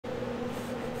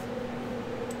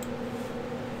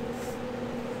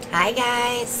Hi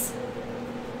guys,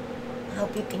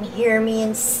 hope you can hear me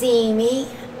and see me.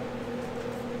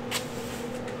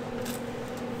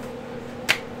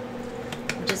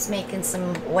 I'm just making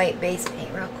some white base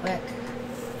paint real quick.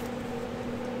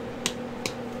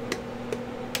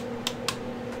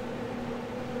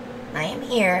 I am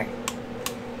here.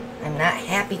 I'm not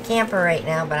happy camper right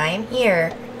now, but I am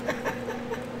here.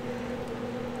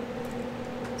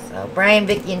 So Brian,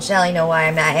 Vicky, and Shelly know why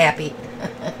I'm not happy.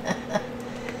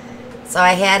 So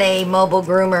I had a mobile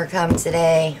groomer come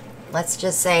today. Let's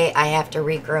just say I have to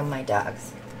re-groom my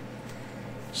dogs.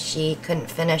 She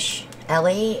couldn't finish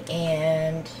Ellie,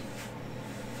 and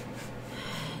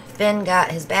Finn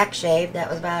got his back shaved. That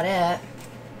was about it.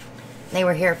 They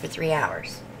were here for 3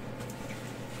 hours.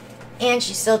 And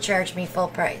she still charged me full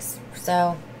price.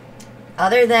 So,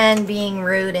 other than being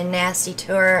rude and nasty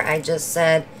to her, I just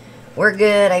said, we're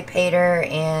good. I paid her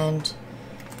and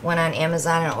went on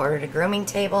Amazon and ordered a grooming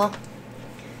table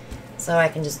so I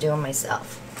can just do them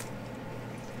myself.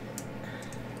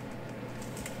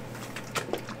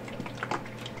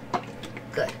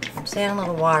 Good. I'm just adding a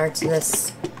little water to this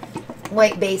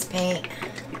white base paint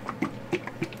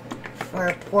for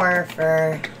a pour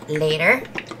for later.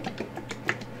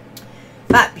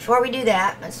 But before we do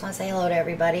that, I just want to say hello to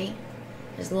everybody.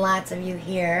 There's lots of you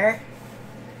here.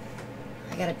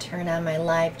 I gotta turn on my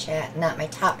live chat, not my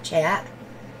top chat,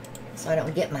 so I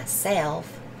don't get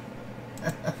myself.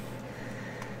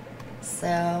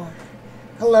 So,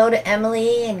 hello to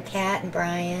Emily and Kat and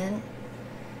Brian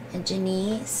and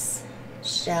Janice,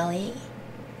 Shelly,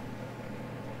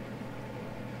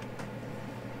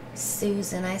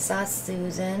 Susan. I saw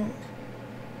Susan.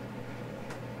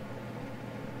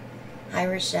 Hi,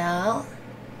 Rochelle.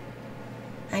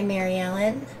 Hi, Mary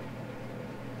Ellen.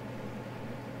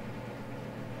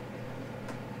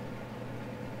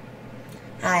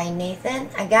 Hi, Nathan.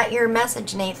 I got your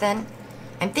message, Nathan.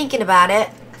 I'm thinking about it.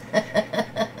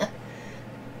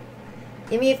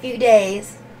 Give me a few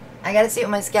days. I gotta see what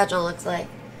my schedule looks like.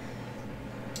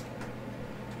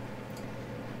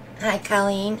 Hi,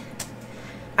 Colleen.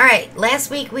 Alright, last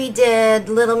week we did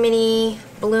little mini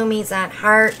bloomies on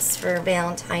hearts for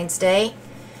Valentine's Day.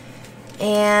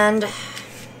 And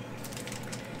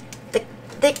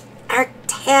they are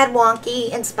tad wonky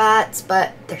in spots,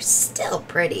 but they're still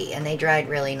pretty and they dried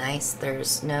really nice.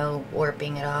 There's no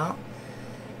warping at all.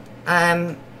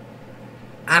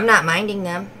 I'm not minding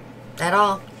them at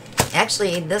all.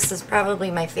 Actually, this is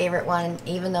probably my favorite one,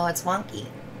 even though it's wonky.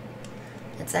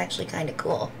 It's actually kind of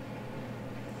cool.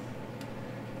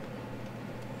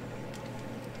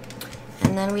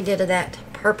 And then we did that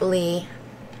purpley.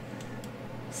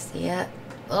 See it?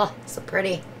 Oh, so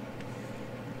pretty.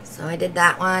 So I did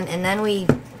that one. And then we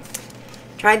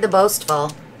tried the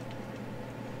Boastful.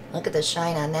 Look at the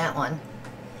shine on that one.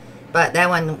 But that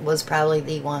one was probably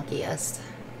the wonkiest.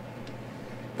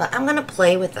 But I'm going to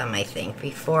play with them, I think,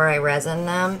 before I resin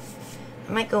them.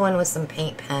 I might go in with some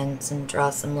paint pens and draw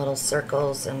some little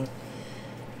circles and,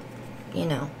 you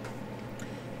know,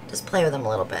 just play with them a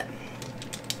little bit.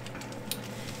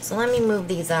 So let me move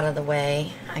these out of the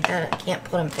way. I can't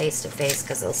put them face to face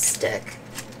because they'll stick.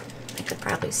 I could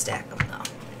probably stack them though.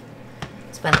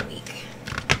 It's been a week.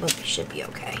 Well, we should be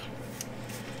okay.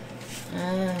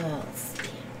 Let's see.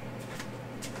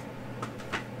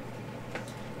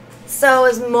 So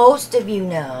as most of you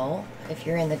know, if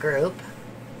you're in the group,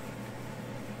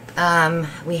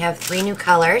 we have 3 new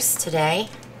colors today.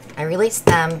 I released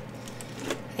them,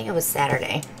 I think it was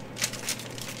Saturday.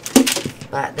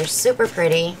 But they're super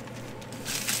pretty.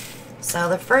 So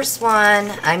the first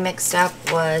one I mixed up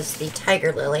was the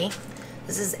Tiger Lily.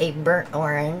 This is a burnt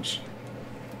orange.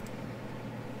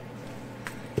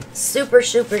 Super,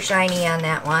 super shiny on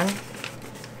that one.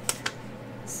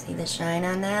 See the shine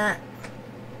on that?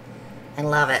 I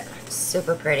love it.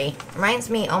 Super pretty. Reminds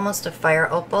me almost of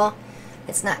Fire Opal.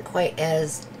 It's not quite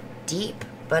as deep,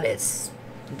 but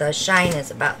the shine is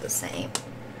about the same.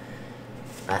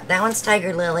 But that one's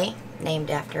Tiger Lily, named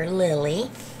after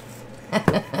Lily.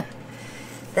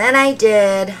 Then I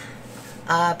did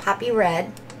Poppy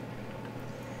Red.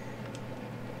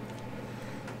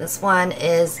 This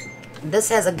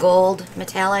has a gold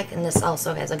metallic, and this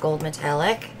also has a gold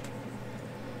metallic.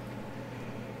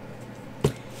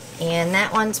 And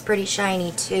that one's pretty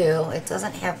shiny too. It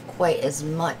doesn't have quite as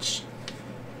much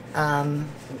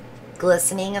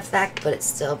glistening effect, but it's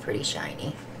still pretty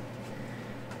shiny.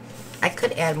 I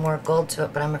could add more gold to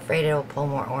it, but I'm afraid it'll pull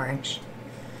more orange.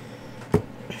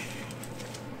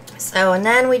 So, and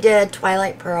then we did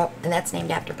Twilight Pearl, and that's named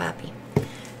after Poppy.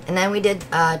 And then we did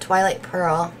Twilight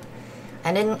Pearl.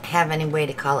 I didn't have any way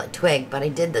to call it Twig, but I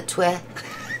did the Twig.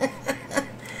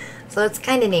 So it's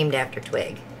kind of named after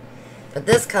Twig. But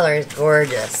this color is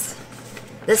gorgeous.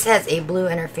 This has a blue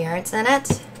interference in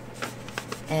it.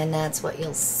 And that's what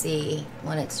you'll see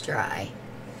when it's dry.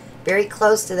 Very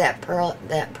close to that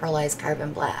pearlized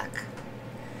carbon black.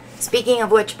 Speaking of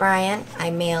which, Brian,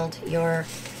 I mailed your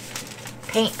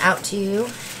paint out to you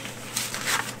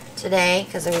today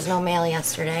because there was no mail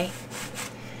yesterday.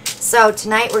 So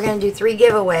tonight we're going to do 3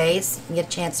 giveaways. You get a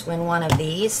chance to win one of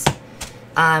these.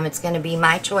 It's going to be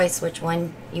my choice which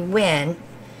one you win.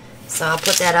 So I'll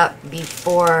put that up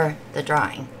before the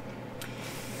drawing.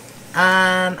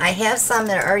 I have some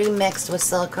that are already mixed with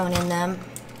silicone in them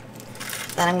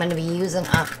that I'm going to be using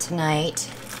up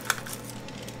tonight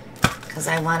because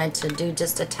I wanted to do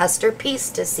just a tester piece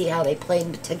to see how they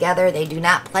played together. They do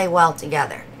not play well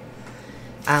together.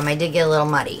 I did get a little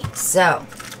muddy. So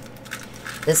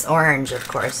this orange, of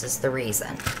course, is the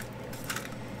reason.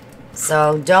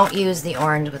 So don't use the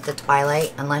orange with the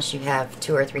Twilight unless you have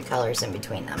 2 or 3 colors in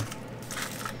between them.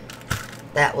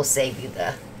 That will save you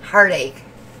the heartache.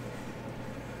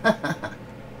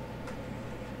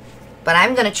 But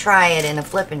I'm going to try it in a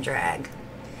flip and drag.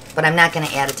 But I'm not going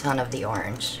to add a ton of the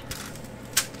orange.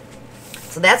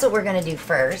 So that's what we're going to do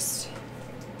first.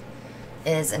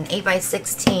 Is an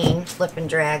 8x16 flip and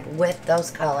drag with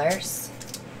those colors.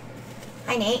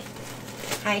 Hi Nate.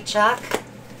 Hi Chuck.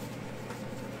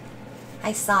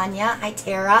 Hi Sonia. Hi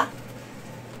Tara.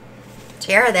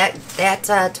 Tara,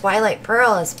 that Twilight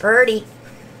Pearl is pretty.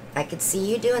 I could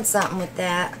see you doing something with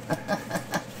that.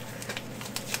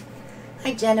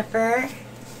 Hi Jennifer.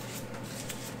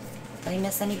 Did I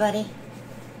miss anybody?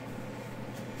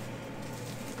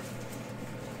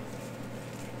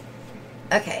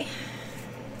 Okay.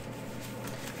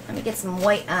 Let me get some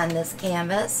white on this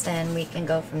canvas and we can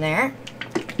go from there.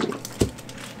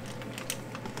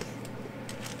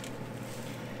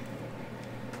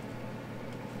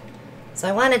 So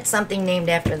I wanted something named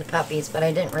after the puppies, but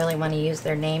I didn't really want to use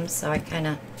their names, so I kind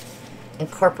of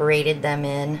incorporated them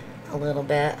in a little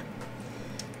bit.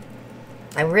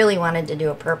 I really wanted to do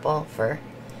a purple for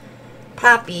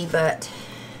Poppy, but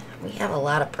we have a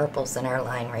lot of purples in our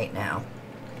line right now.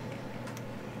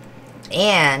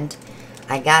 And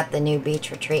I got the new Beach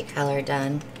Retreat color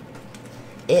done.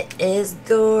 It is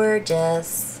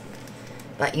gorgeous,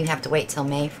 but you have to wait till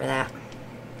May for that.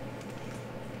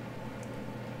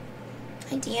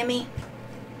 Hi, Dammy.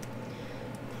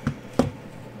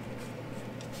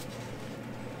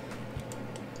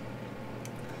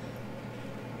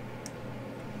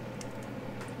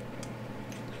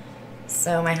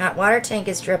 So my hot water tank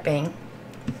is dripping.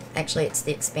 Actually, it's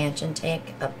the expansion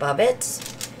tank above it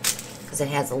because it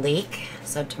has a leak.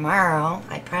 So tomorrow,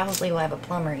 I probably will have a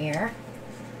plumber here.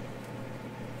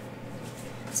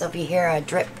 So if you hear a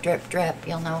drip, drip, drip,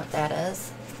 you'll know what that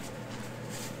is.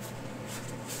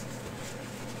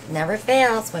 Never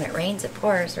fails. When it rains, it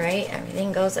pours, right?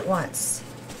 Everything goes at once.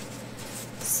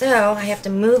 So I have to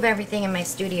move everything in my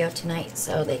studio tonight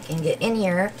so they can get in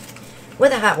here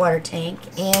with a hot water tank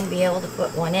and be able to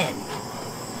put one in.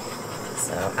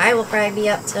 So I will probably be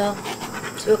up till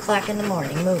 2 o'clock in the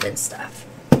morning moving stuff.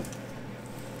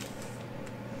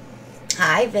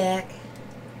 Hi, Vic.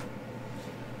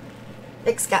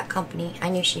 Vic's got company. I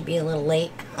knew she'd be a little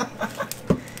late.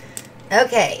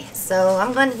 Okay, so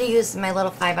I'm going to use my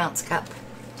little 5-ounce cup.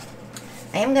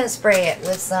 I am going to spray it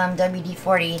with some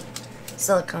WD-40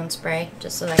 silicone spray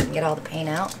just so I can get all the paint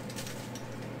out.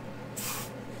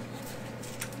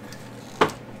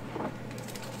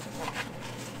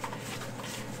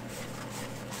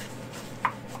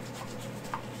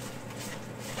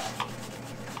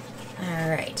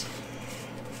 Alright.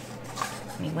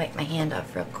 Let me wipe my hand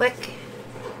off real quick.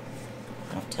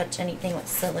 Don't touch anything with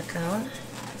silicone.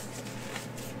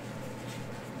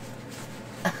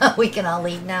 We can all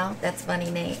leave now? That's funny,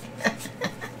 Nate.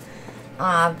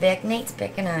 Aw, Vic, Nate's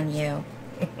picking on you.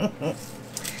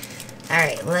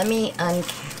 Alright, let me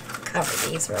uncover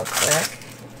these real quick.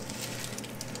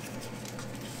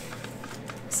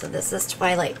 So this is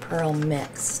Twilight Pearl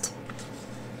mixed.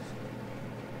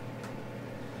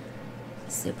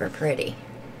 Super pretty.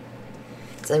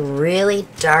 It's a really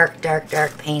dark, dark,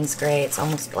 dark Payne's gray. It's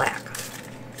almost black.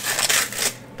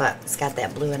 But it's got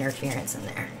that blue interference in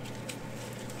there.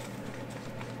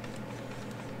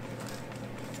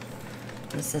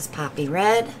 This is Poppy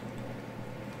Red.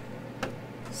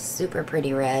 Super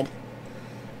pretty red.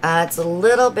 It's a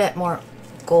little bit more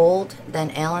gold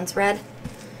than Allen's red.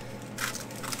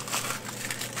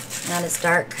 Not as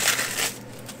dark.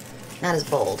 Not as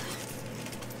bold.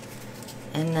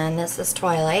 And then this is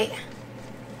Twilight.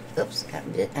 Oops,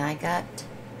 I got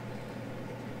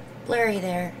blurry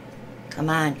there. Come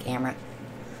on, camera.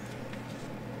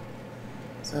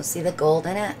 So see the gold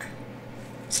in it?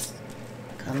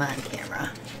 Come on,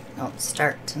 camera. Don't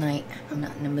start tonight. I'm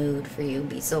not in the mood for you.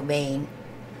 Be so vain.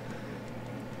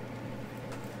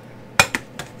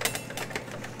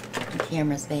 The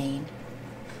camera's vain.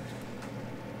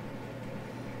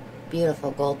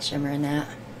 Beautiful gold shimmer in that.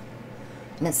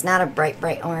 And it's not a bright,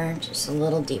 bright orange. It's a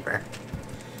little deeper.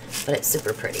 But it's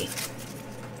super pretty.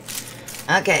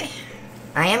 Okay.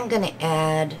 I am going to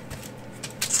add...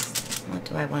 What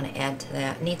do I want to add to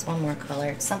that? It needs one more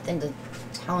color. It's something to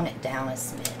tone it down a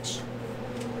smidge.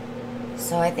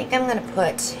 So I think I'm going to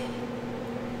put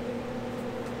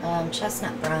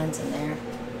chestnut bronze in there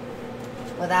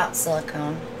without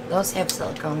silicone. Those have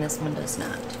silicone. This one does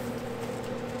not.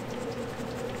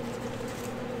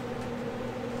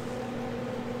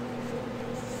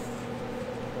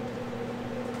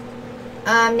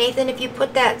 Nathan, if you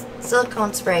put that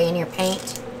silicone spray in your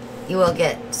paint, you will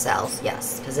get cells,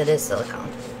 yes, because it is silicone.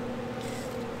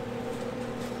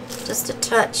 Just a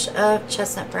touch of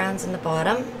chestnut bronze in the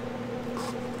bottom.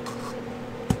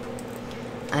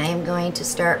 I am going to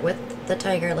start with the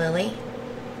tiger lily.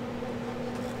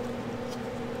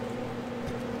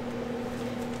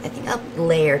 I think I'll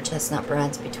layer chestnut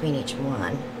bronze between each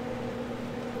one.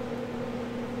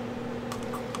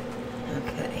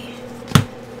 Okay.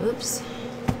 Oops.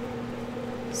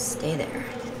 Stay there.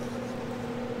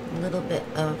 A little bit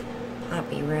of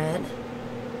poppy red.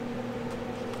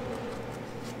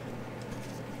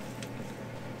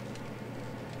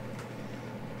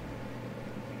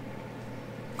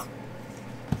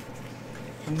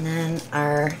 And then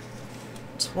our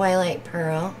twilight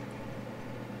pearl.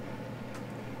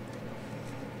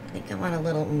 I think I want a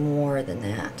little more than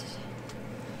that.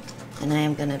 And I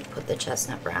am going to put the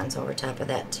chestnut bronze over top of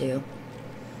that too.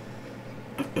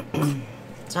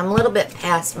 So I'm a little bit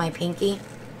past my pinky.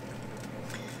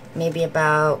 Maybe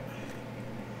about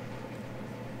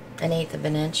 1/8 of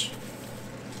an inch.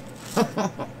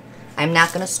 I'm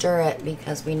not going to stir it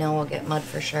because we know we'll get mud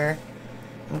for sure.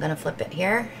 I'm going to flip it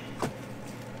here.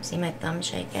 See my thumb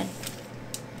shaking?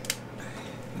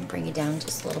 I'll bring it down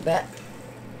just a little bit.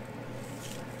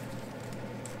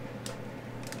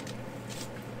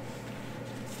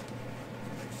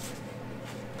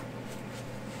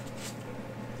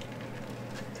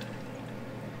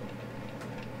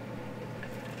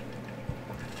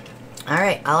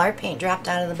 Alright, all our paint dropped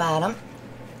out of the bottom.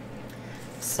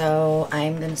 So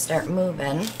I'm going to start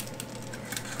moving.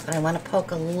 But I want to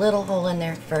poke a little hole in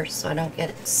there first so I don't get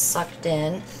it sucked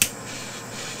in.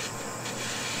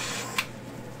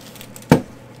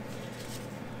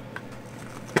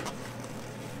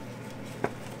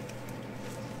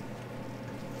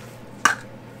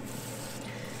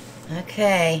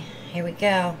 Okay, here we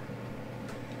go.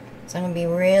 So I'm going to be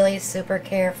really super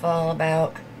careful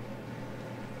about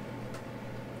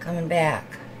coming back.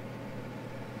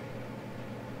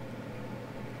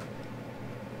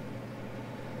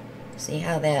 See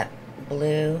how that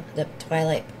blue, the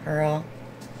twilight pearl,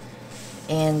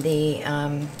 and the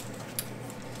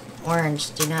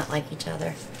orange do not like each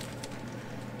other.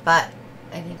 But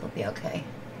I think we'll be okay.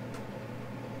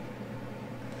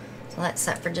 So let's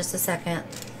set for just a second.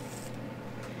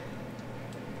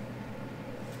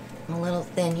 I'm a little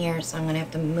thin here, so I'm going to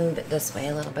have to move it this way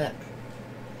a little bit.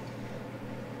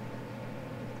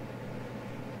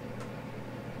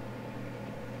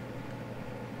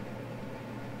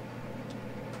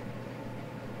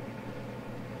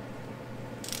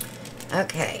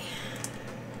 Okay,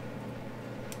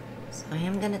 so I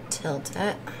am going to tilt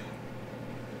it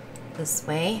this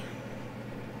way.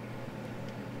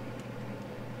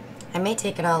 I may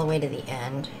take it all the way to the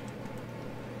end.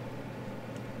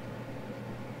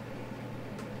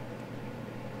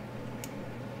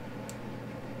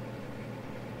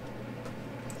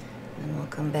 And we'll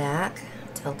come back,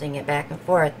 tilting it back and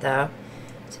forth though.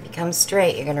 To become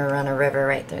straight, you're going to run a river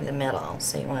right through the middle.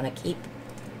 So you want to keep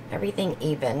everything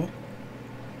even.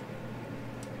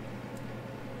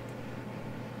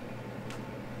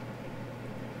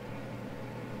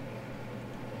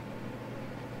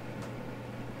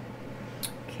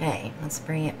 Okay, let's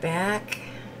bring it back.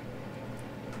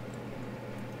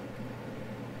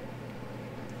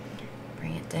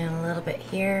 Bring it down a little bit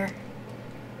here.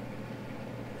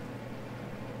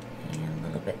 And a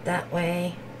little bit that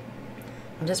way.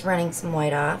 I'm just running some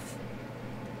white off.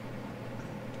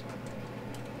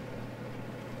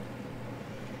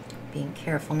 Being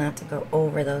careful not to go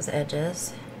over those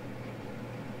edges.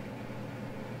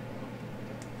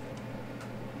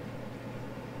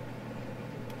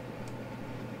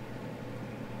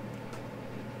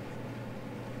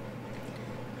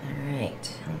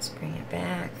 Let's bring it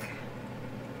back.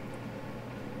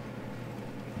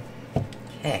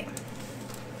 Okay.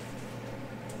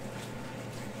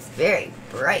 It's very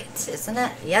bright, isn't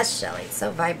it? Yes, Shelly, it's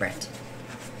so vibrant.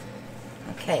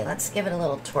 Okay, let's give it a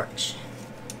little torch.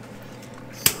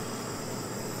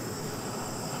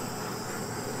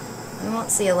 We won't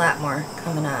see a lot more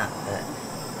coming up, but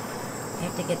I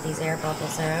have to get these air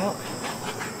bubbles out.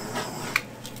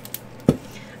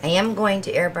 I am going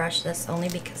to airbrush this only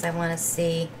because I want to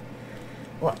see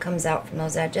what comes out from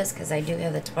those edges, because I do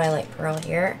have the Twilight Pearl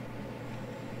here.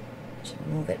 Should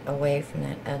move it away from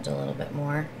that edge a little bit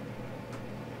more.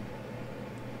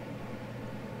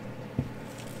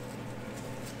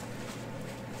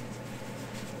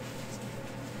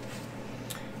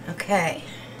 Okay.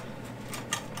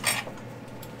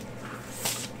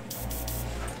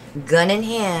 Gun in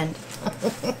hand.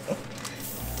 I'm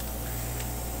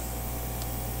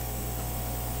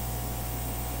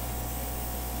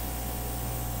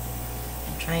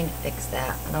trying to fix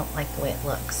that. I don't like the way it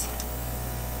looks.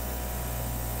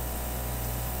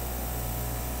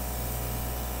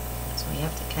 So we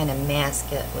have to kind of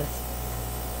mask it with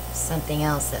something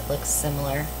else that looks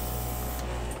similar.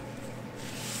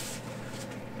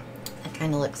 That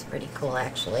kind of looks pretty cool,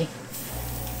 actually.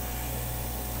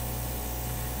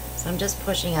 So I'm just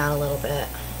pushing out a little bit.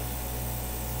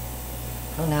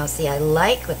 Oh, now see, I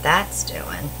like what that's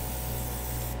doing.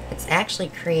 It's actually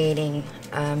creating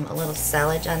a little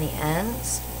sellage on the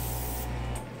ends,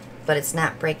 but it's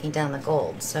not breaking down the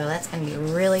gold. So that's going to be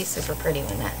really super pretty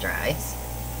when that dries.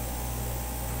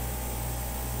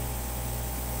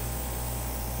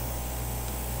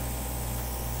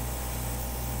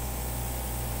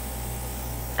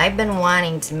 I've been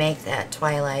wanting to make that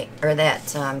Twilight, or that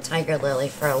Tiger Lily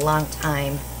for a long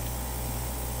time,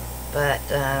 but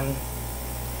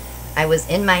I was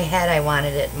in my head I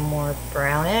wanted it more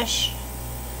brownish,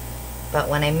 but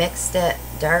when I mixed it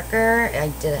darker, I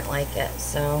didn't like it,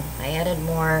 so I added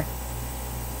more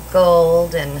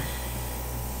gold and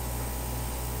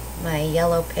my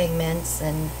yellow pigments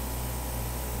and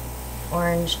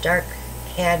orange, dark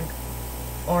cad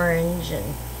orange,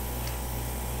 and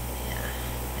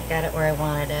got it where I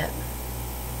wanted it.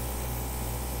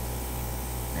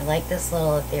 I like this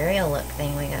little ethereal look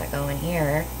thing we got going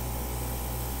here.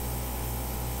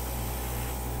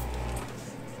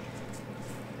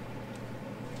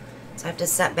 So I have to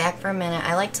step back for a minute.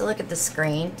 I like to look at the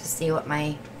screen to see what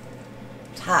my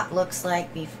top looks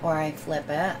like before I flip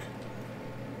it.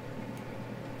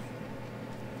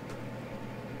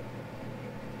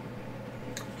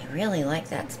 I really like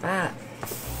that spot.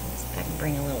 Let's see if I can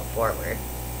bring a little forward.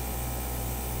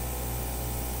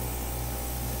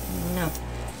 No,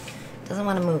 doesn't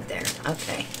want to move there.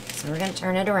 Okay, so we're going to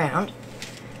turn it around.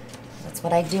 That's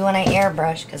what I do when I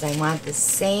airbrush, because I want the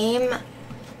same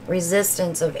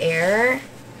resistance of air,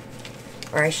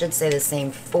 or I should say the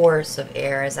same force of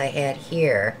air as I had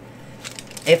here.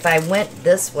 If I went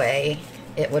this way,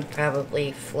 it would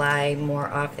probably fly more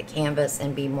off the canvas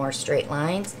and be more straight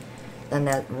lines than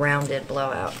the rounded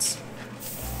blowouts.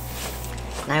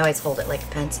 And I always hold it like a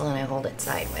pencil, and I hold it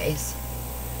sideways.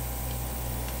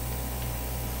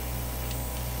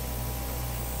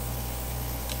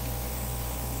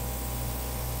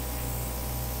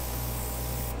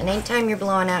 And anytime you're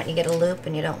blowing out and you get a loop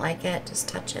and you don't like it, just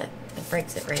touch it. It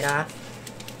breaks it right off.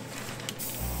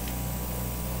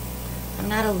 I'm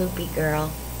not a loopy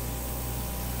girl.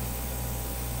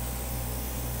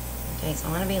 Okay, so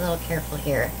I want to be a little careful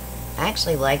here. I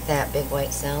actually like that big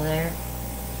white cell there.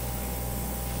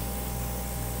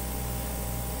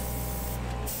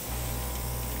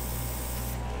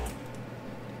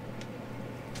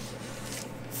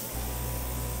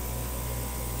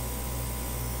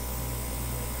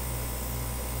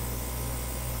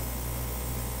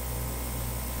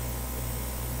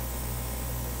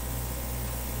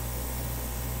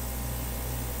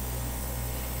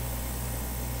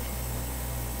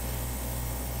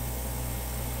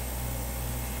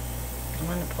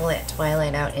 I want to pull that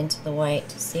Twilight out into the white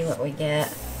to see what we get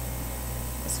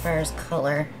as far as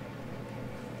color.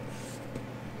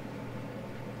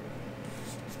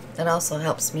 That also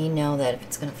helps me know that if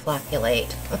it's going to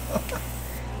flocculate.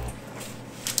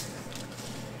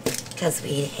 Because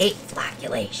we hate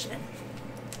flocculation.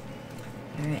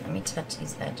 Alright, let me touch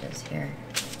these edges here.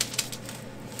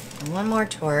 And one more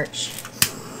torch.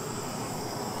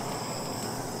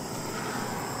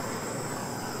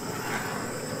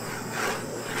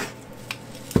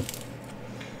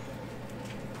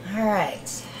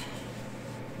 Alright.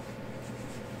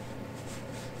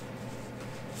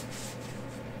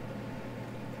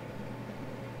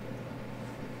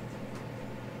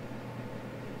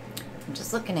 I'm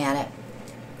just looking at it.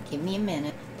 Give me a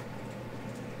minute.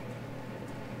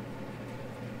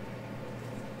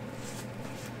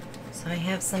 So I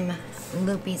have some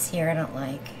loopies here I don't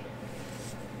like.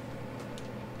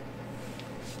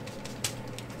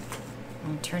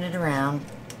 I'll turn it around.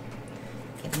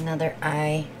 Get another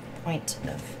eye point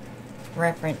of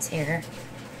reference here.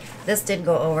 This did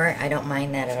go over. I don't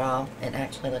mind that at all. It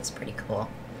actually looks pretty cool.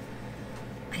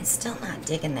 I'm still not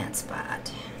digging that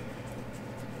spot.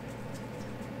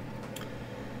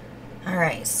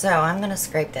 Alright, so I'm going to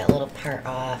scrape that little part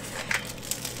off.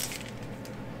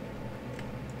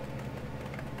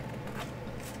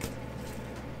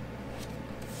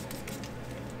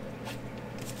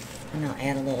 And I'll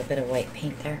add a little bit of white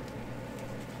paint there.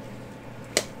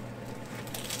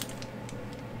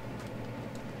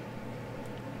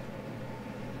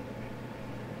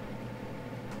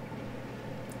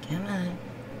 Come on.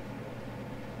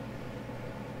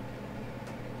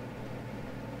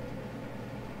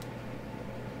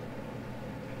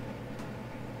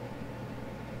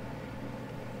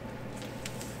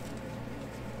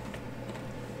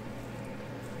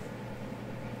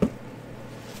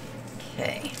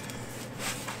 Okay.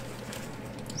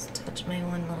 Just touch my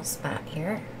one little spot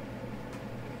here.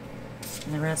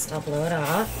 And the rest I'll blow it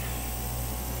off.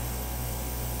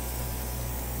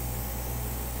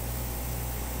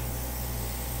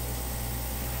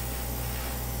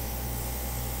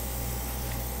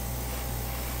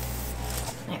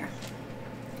 There.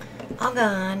 All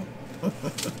gone.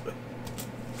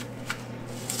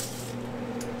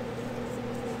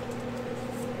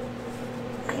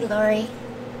 Hi, Lori.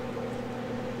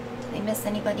 Did I miss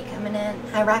anybody coming in?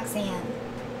 Hi, Roxanne.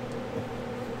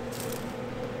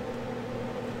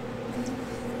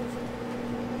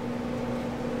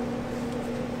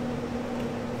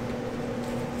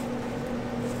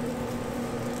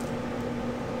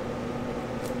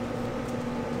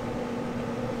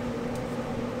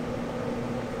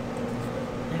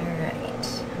 Alright,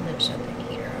 I'm going to shut the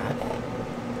heater off.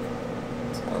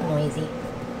 It's a little noisy.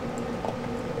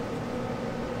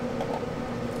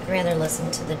 I'd rather listen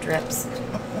to the drips.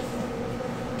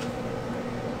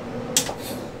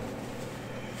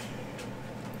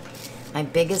 My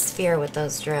biggest fear with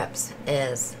those drips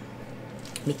is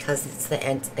because it's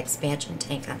the expansion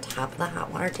tank on top of the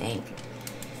hot water tank.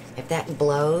 If that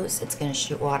blows, it's going to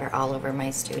shoot water all over my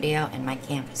studio, and my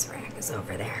canvas rack is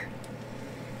over there.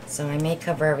 So I may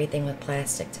cover everything with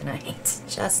plastic tonight,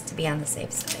 just to be on the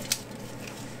safe side.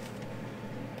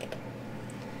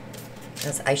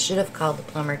 Because I should have called the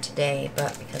plumber today,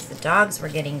 but because the dogs were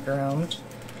getting groomed,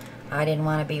 I didn't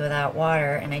want to be without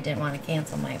water, and I didn't want to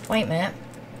cancel my appointment.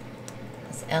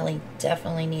 Because Ellie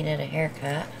definitely needed a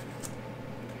haircut.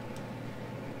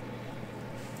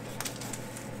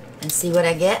 And see what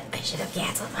I get? I should have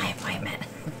canceled my appointment.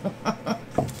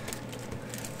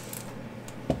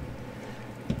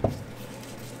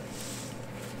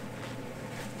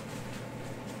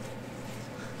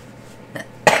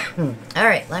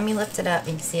 Alright, let me lift it up.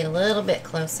 You can see it a little bit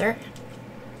closer.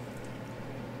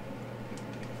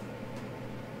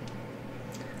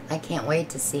 I can't wait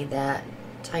to see that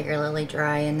Tiger Lily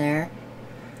dry in there,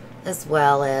 as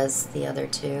well as the other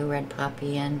two, Red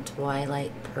Poppy and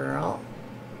Twilight Pearl.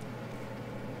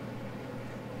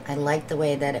 I like the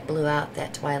way that it blew out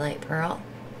that Twilight Pearl.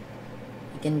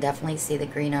 You can definitely see the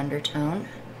green undertone.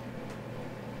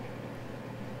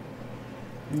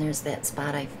 And there's that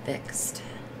spot I fixed.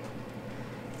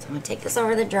 So I'm going to take this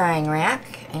over the drying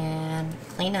rack and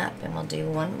clean up, and we'll do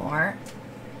one more.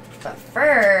 But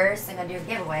first, I'm going to do a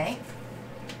giveaway.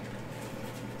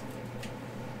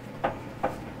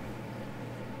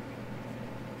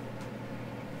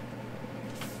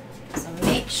 So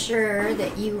make sure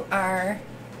that you are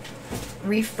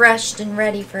refreshed and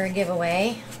ready for a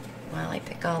giveaway while I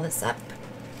pick all this up.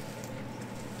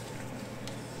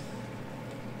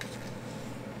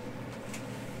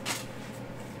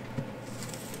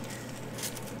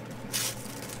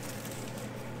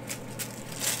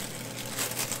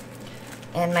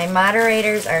 And my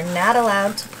moderators are not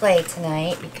allowed to play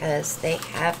tonight because they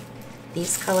have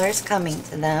these colors coming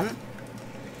to them.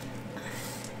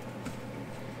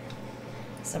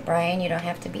 So Brian, you don't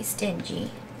have to be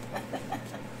stingy.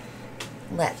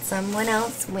 Let someone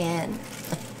else win.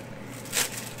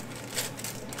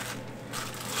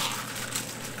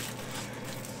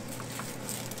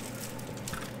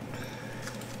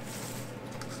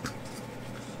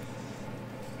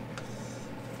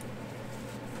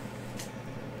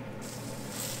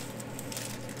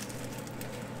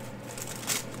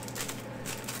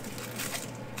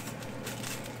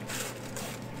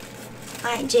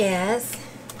 Hi, Jazz.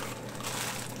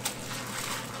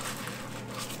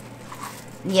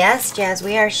 Yes, Jazz,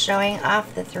 we are showing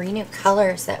off the 3 new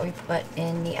colors that we put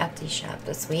in the Etsy shop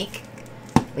this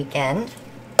weekend.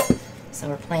 So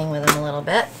we're playing with them a little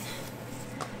bit.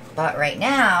 But right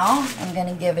now, I'm going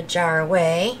to give a jar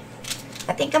away.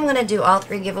 I think I'm going to do all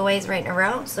 3 giveaways right in a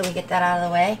row, so we get that out of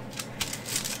the way.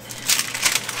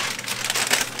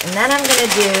 And then I'm going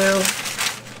to do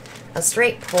a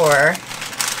straight pour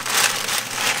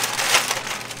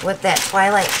with that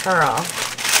Twilight Pearl.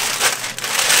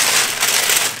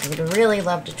 I would really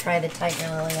love to try the Tiger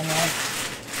Lily in there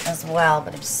as well,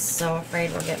 but I'm so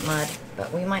afraid we'll get mud.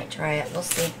 But we might try it. We'll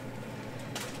see.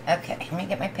 Okay, let me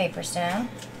get my papers down.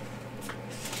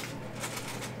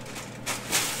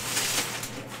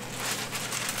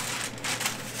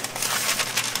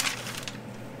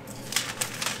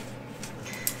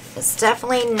 It's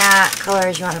definitely not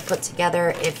colors you want to put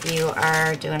together if you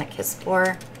are doing a kiss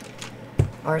pour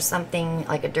or something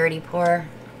like a dirty pour.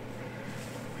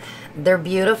 They're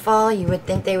beautiful. You would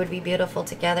think they would be beautiful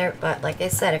together, but like I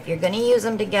said, if you're going to use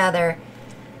them together,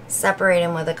 separate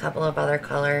them with a couple of other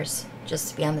colors just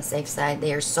to be on the safe side.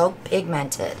 They are so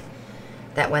pigmented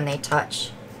that when they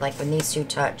touch, like when these two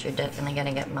touch, you're definitely going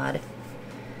to get mud.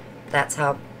 That's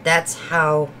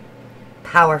how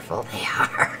powerful they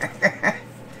are.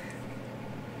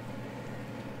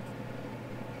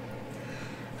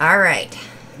 All right,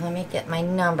 let me get my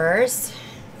numbers.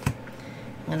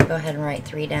 I'm going to go ahead and write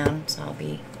 3 down so I'll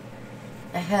be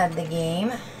ahead of the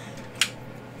game.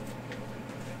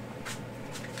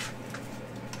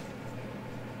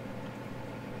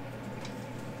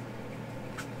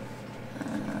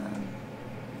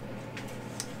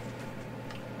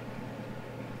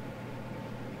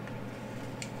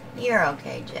 You're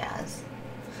okay, Jazz.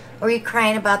 Were you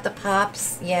crying about the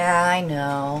pops? Yeah, I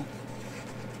know.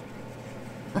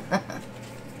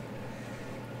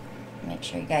 Make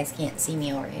sure you guys can't see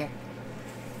me over here.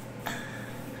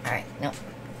 Alright, nope.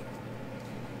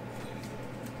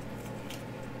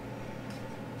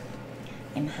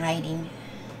 I'm hiding.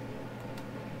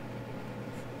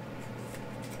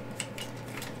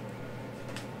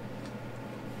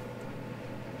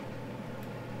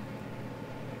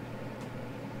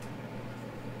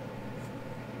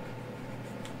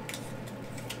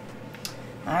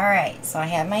 Alright, so I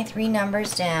have my 3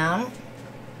 numbers down.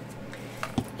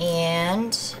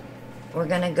 And we're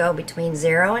going to go between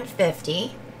 0 and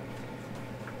 50.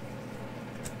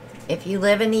 If you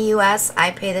live in the U.S., I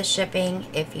pay the shipping.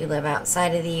 If you live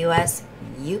outside of the U.S.,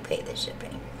 you pay the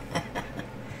shipping.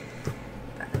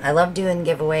 I love doing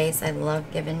giveaways. I love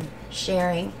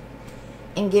sharing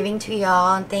and giving to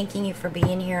y'all and thanking you for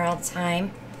being here all the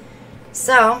time.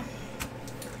 So,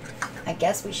 I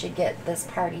guess we should get this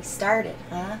party started,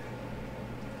 huh?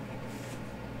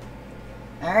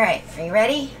 All right, are you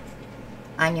ready?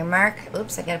 On your mark.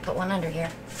 Oops, I gotta put one under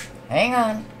here. Hang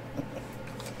on.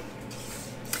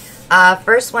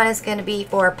 First one is gonna be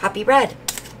for Poppy Red.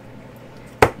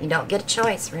 You don't get a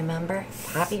choice, remember?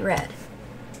 Poppy Red.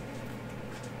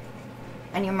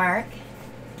 On your mark,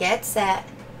 get set,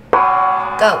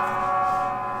 go.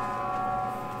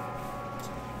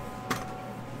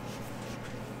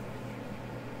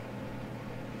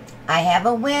 I have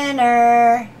a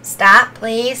winner. Stop,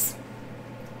 please.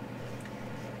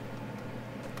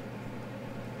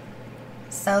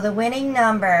 So the winning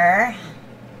number,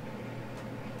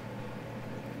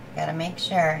 gotta make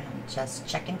sure, I'm just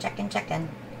checking.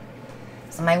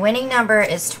 So my winning number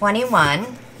is 21,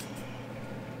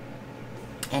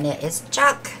 and it is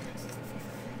Chuck.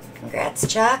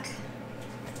 Congrats, Chuck.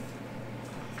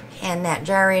 Hand that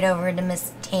jar right over to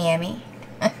Miss Tammy.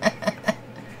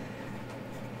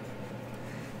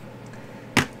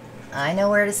 I know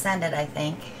where to send it, I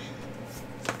think.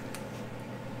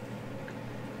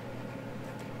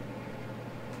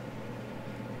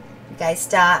 Guys,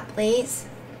 stop, please.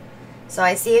 So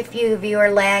I see a few of you are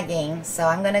lagging, so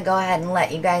I'm going to go ahead and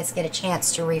let you guys get a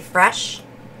chance to refresh.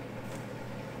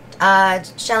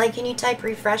 Shelly, can you type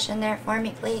refresh in there for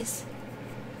me, please?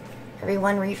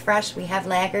 Everyone refresh. We have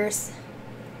laggers.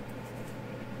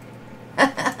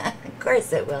 Of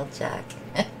course it will, Chuck.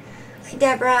 Hi,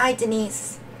 Deborah. Hi,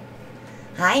 Denise.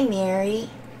 Hi, Mary.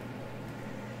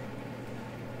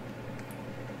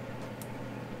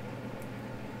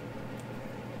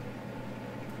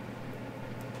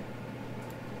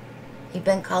 You've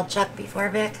been called Chuck before,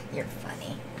 Vic? You're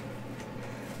funny.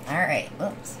 Alright,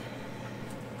 whoops.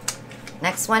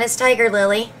 Next one is Tiger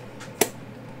Lily.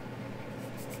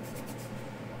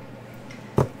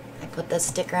 I put the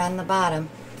sticker on the bottom.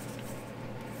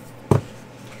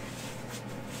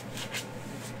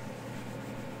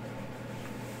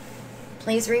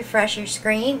 Please refresh your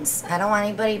screens. I don't want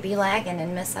anybody to be lagging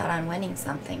and miss out on winning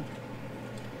something.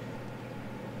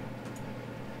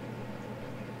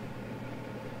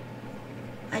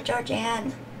 Hi,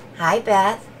 Georgianne. Hi,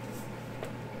 Beth.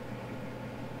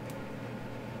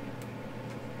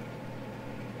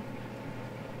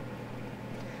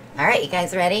 right, you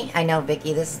guys ready? I know,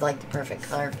 Vicky, this is like the perfect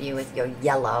color for you with your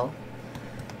yellow.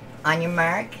 On your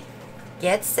mark,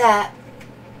 get set,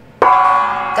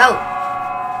 go.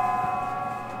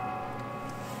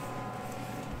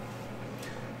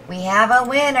 We have a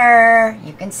winner.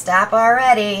 You can stop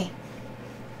already.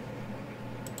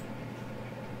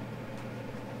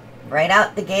 Right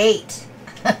out the gate.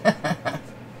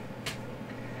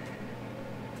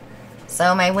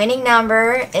 So my winning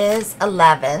number is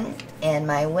 11, and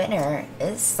my winner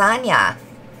is Sonia.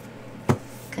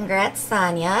 Congrats,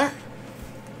 Sonia.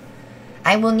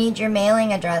 I will need your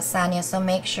mailing address, Sonia, so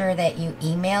make sure that you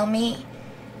email me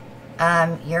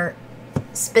your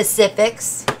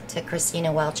specifics to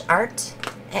Christina Welch Art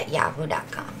at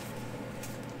yahoo.com.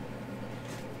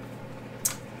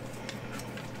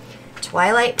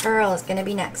 Twilight Pearl is going to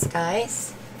be next,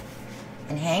 guys.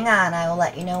 And hang on, I will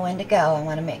let you know when to go. I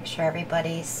want to make sure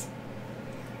everybody's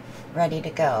ready to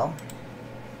go.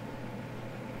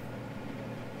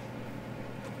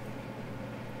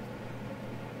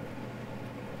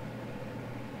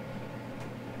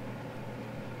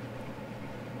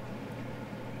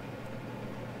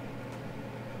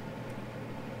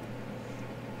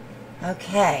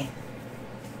 Okay.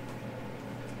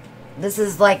 This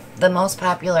is like the most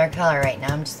popular color right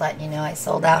now. I'm just letting you know I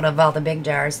sold out of all the big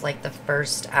jars like the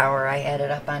first hour I had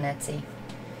it up on Etsy.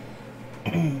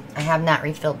 I have not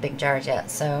refilled big jars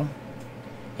yet, so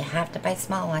you have to buy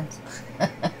small ones.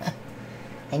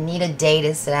 I need a day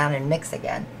to sit down and mix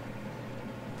again.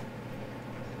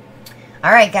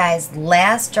 Alright guys,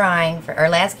 last drawing for, or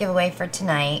last giveaway for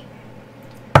tonight.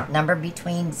 Number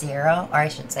between 0, or I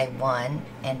should say 1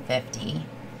 and 50.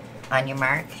 On your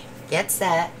mark, get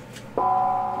set,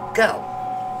 go.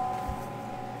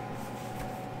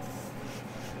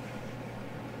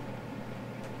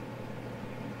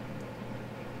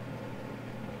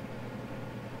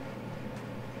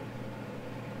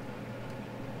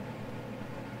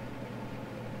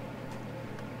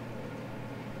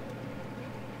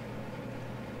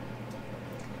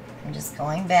 I'm just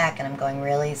going back, and I'm going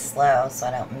really slow so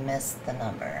I don't miss the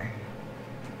number.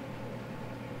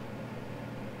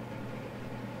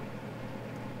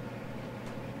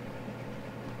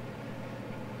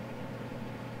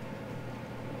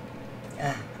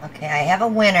 Okay, I have a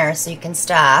winner, so you can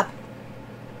stop.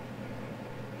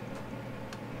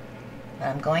 But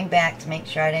I'm going back to make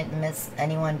sure I didn't miss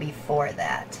anyone before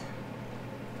that.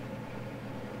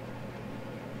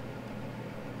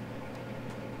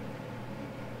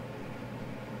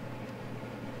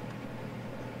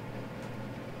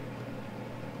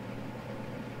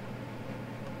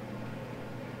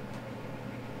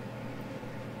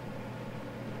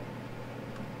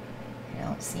 I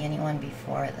don't see anyone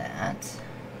before that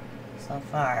so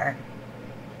far.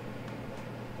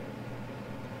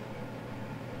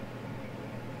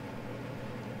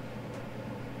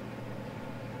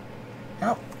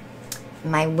 Oh,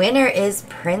 my winner is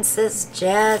Princess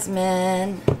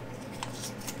Jasmine,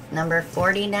 number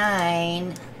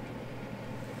 49.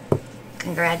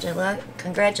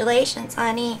 Congratulations,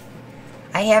 honey.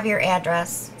 I have your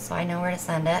address, so I know where to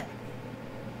send it.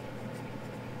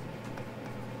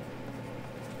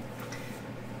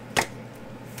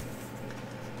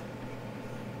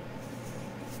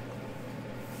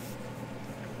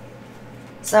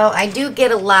 So I do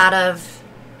get a lot of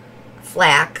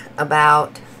flack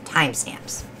about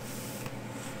timestamps.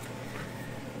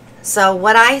 So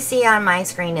what I see on my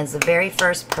screen is the very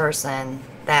first person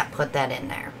that put that in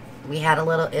there. We had a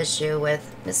little issue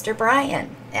with Mr.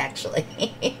 Brian, actually,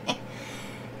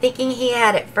 thinking he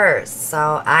had it first.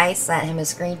 So I sent him a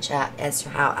screenshot as to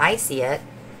how I see it,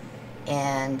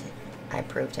 and I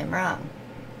proved him wrong.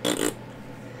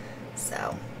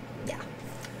 So, yeah.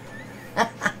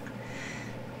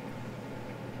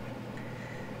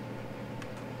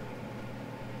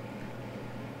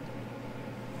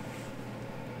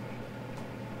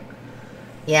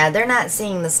 Yeah, they're not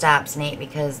seeing the stops, Nate,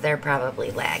 because they're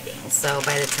probably lagging. So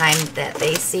by the time that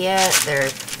they see it,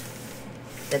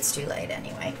 it's too late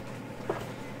anyway.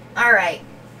 All right.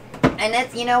 And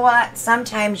it's, you know what?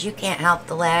 Sometimes you can't help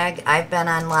the lag. I've been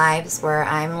on lives where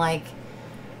I'm like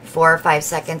 4 or 5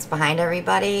 seconds behind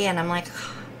everybody, and I'm like,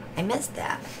 oh, I missed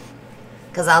that.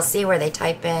 Because I'll see where they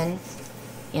type in,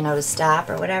 you know, to stop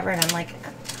or whatever, and I'm like,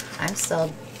 I'm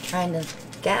still trying to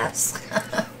guess.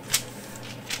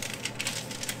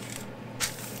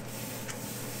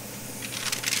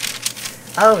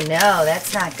 Oh no,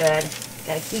 that's not good.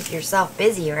 Gotta keep yourself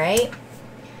busy, right?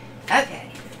 Okay.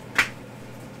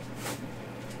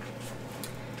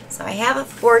 So I have a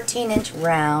 14-inch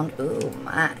round. Ooh,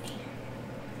 my.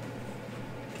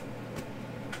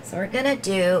 So we're going to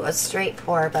do a straight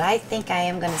pour, but I think I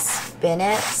am going to spin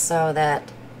it so that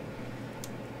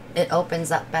it opens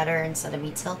up better instead of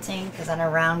me tilting, because on a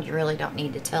round you really don't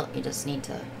need to tilt, you just need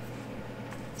to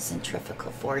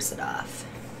centrifugal force it off.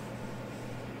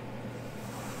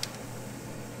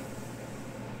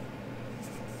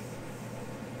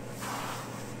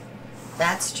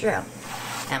 That's true,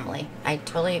 Emily. I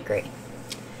totally agree.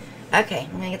 Okay,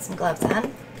 I'm gonna get some gloves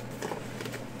on.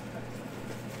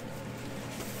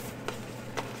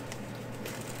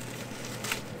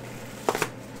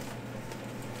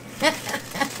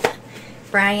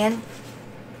 Brian,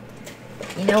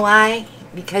 you know why?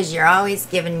 Because you're always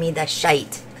giving me the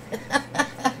shite.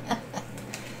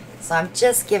 So I'm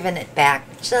just giving it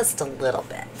back just a little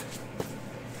bit.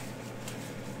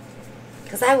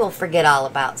 Because I will forget all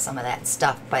about some of that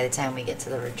stuff by the time we get to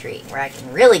the retreat, where I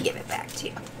can really give it back to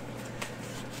you.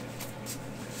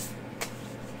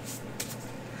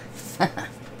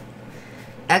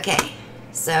 Okay,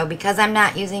 so because I'm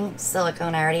not using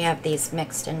silicone, I already have these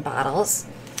mixed in bottles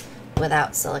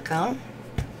without silicone.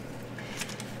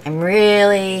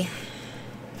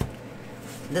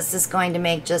 This is going to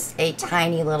make just a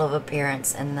tiny little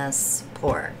appearance in this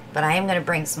pour, but I am going to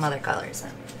bring some other colors in.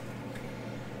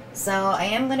 So I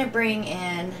am going to bring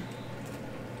in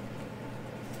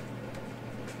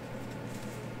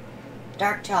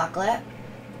dark chocolate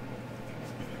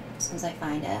as soon as I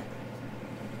find it.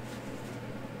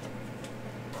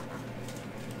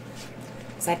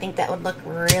 So I think that would look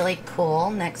really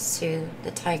cool next to the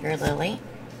tiger lily.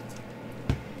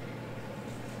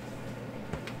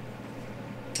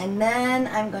 And then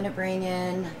I'm going to bring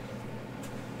in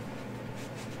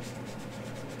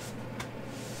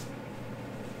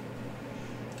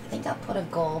I think I'll put a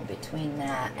gold between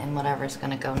that and whatever's going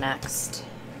to go next.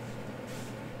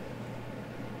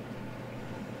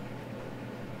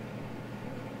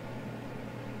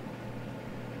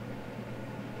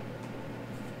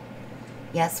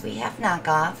 Yes, we have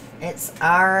knockoff. It's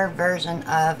our version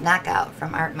of knockout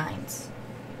from Art Minds.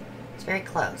 It's very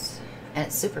close, and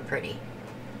it's super pretty.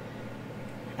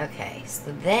 Okay,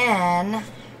 so then,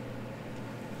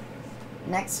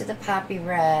 next to the poppy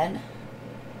red,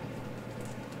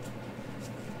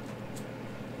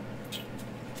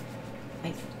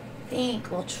 I think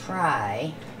we'll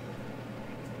try,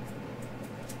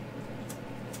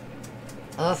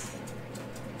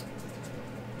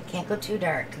 can't go too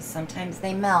dark because sometimes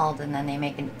they meld and then they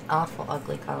make an awful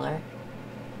ugly color.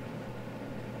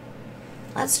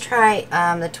 Let's try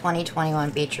the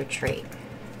 2021 Beach Retreat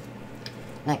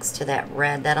next to that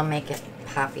red. That'll make it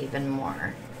pop even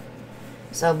more.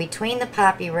 So between the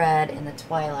poppy red and the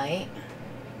twilight,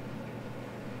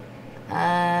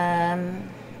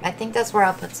 I think that's where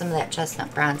I'll put some of that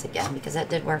chestnut bronze again, because that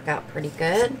did work out pretty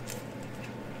good.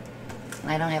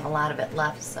 I don't have a lot of it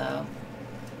left, so.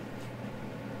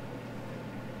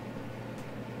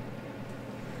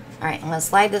 Alright, I'm going to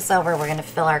slide this over. We're going to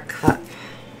fill our cup.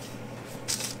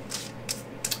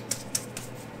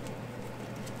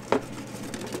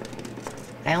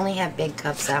 I only have big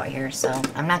cups out here, so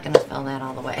I'm not going to fill that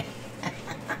all the way.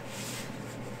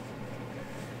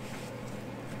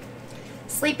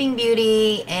 Sleeping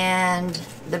Beauty and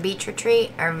the Beach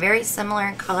Retreat are very similar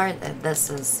in color.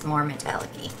 This is more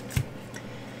metallic-y.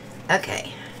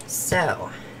 Okay,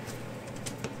 so.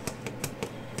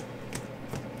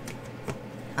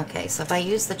 Okay, so if I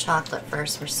use the chocolate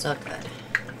first, we're still good.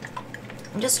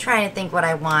 I'm just trying to think what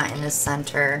I want in the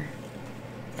center.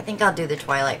 I think I'll do the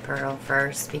Twilight Pearl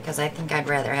first, because I think I'd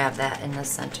rather have that in the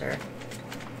center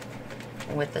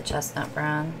with the chestnut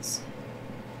bronze.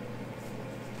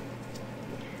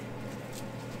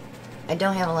 I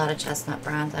don't have a lot of chestnut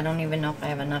bronze. I don't even know if I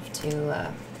have enough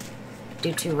to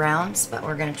do 2 rounds, but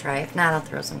we're going to try. If not, I'll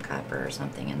throw some copper or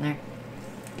something in there.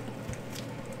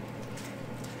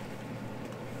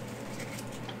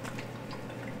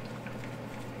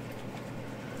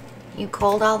 You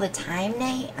cold all the time,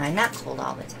 Nate? I'm not cold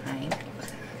all the time.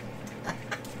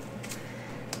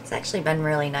 It's actually been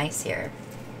really nice here.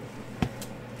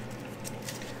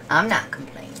 I'm not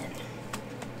complaining.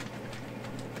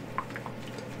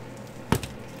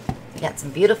 We got some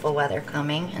beautiful weather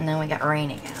coming, and then we got rain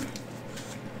again.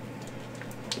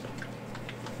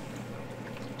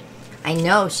 I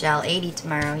know, Shell, 80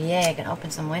 tomorrow. Yay, I can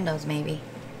open some windows maybe,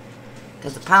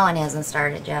 because the pollen hasn't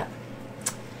started yet.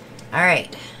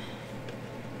 Alright.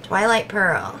 Twilight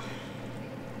Pearl.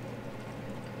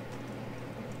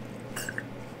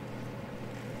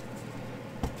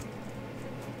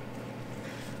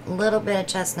 A little bit of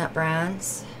chestnut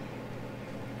bronze.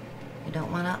 You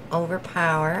don't want to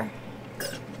overpower.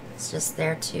 It's just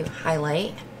there to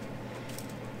highlight.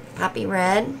 Poppy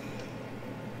red.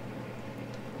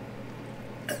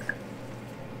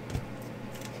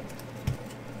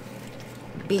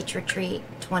 Beach Retreat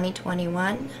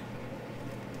 2021.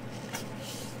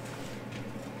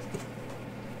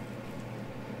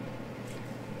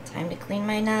 Time to clean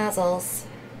my nozzles.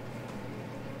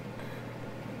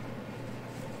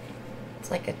 It's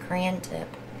like a crayon tip.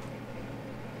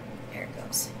 There it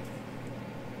goes.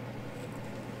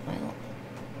 Well,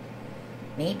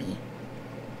 maybe.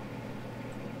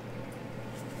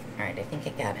 Alright, I think I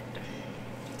got it.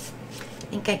 I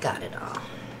think I got it all.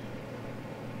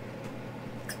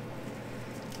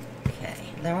 Okay,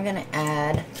 then we're going to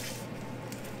add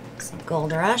some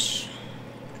Gold Rush.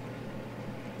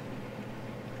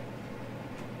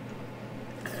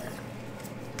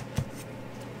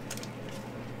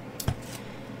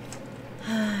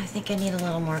 I think I need a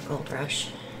little more Gold Rush.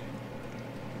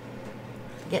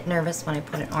 I get nervous when I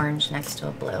put an orange next to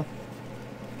a blue.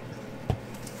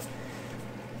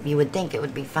 You would think it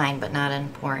would be fine, but not in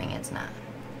pouring, it's not.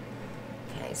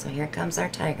 Okay, so here comes our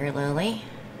Tiger Lily.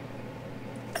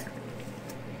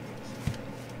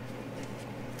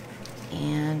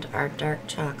 And our dark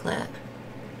chocolate.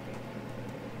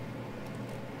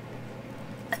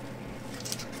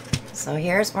 So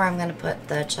here's where I'm going to put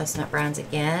the chestnut bronze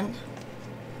again,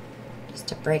 just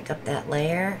to break up that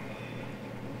layer.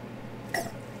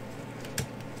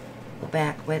 Go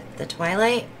back with the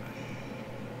Twilight.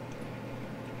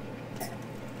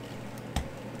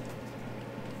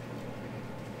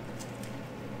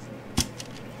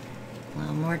 A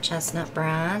little more chestnut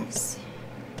bronze.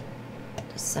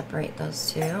 Just separate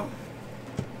those two.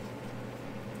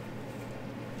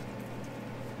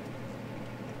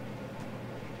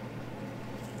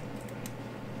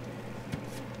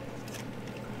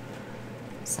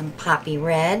 Some poppy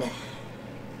red.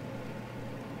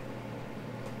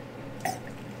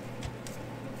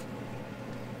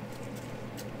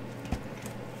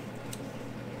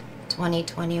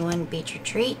 '21 Beach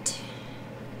Retreat.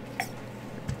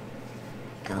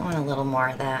 I want a little more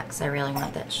of that because I really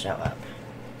want that to show up.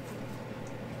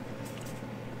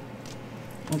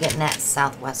 I'm getting that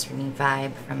southwesterny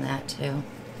vibe from that too.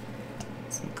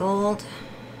 Some gold.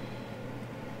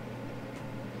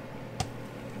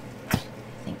 I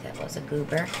think that was a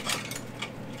goober.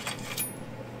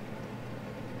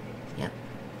 Yep.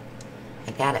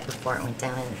 I got it before it went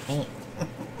down in the paint.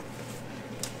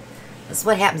 This is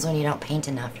what happens when you don't paint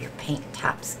enough. Your paint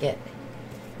tops get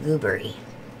goobery.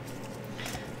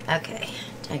 Okay,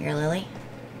 Tiger Lily.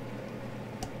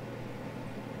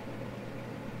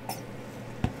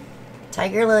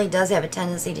 Tiger Lily does have a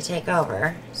tendency to take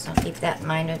over, so keep that in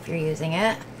mind if you're using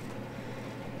it.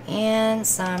 And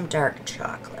some dark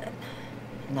chocolate.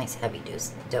 A nice heavy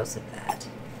dose of that.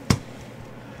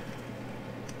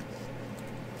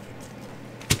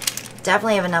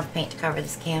 Definitely have enough paint to cover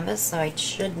this canvas, so I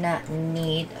should not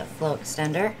need a flow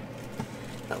extender,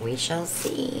 but we shall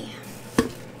see.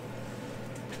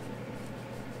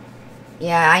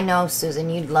 Yeah, I know, Susan,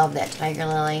 you'd love that Tiger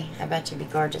Lily. I bet you'd be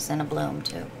gorgeous in a bloom,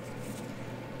 too.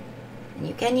 And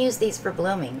you can use these for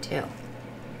blooming, too.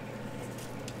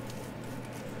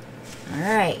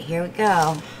 Alright, here we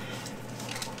go.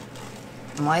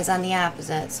 I'm always on the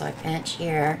opposite, so I pinch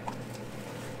here.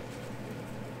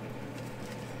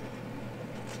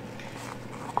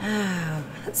 Oh,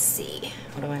 let's see.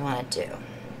 What do I want to do?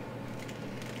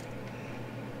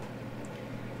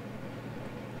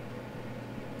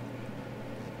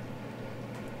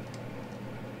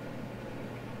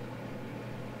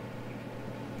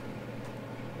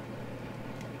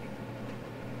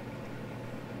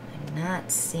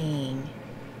 Not seeing.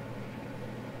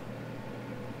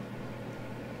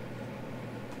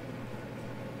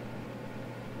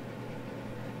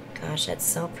 Gosh, it's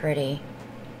so pretty.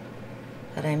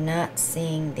 But I'm not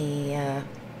seeing the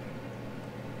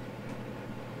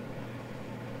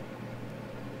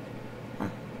huh.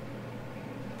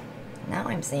 Now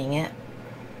I'm seeing it.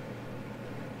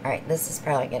 Alright, this is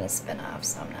probably going to spin off,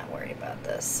 so I'm not worried about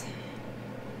this.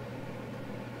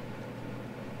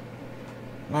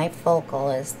 My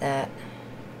focal is that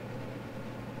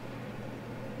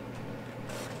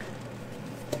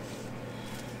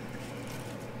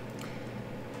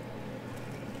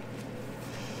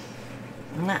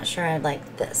I'm not sure I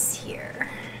like this here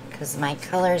because my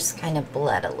colors kind of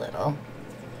bled a little.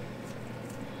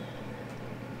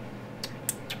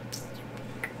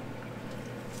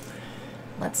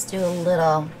 Let's do a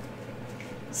little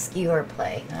skewer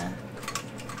play, huh?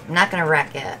 I'm not going to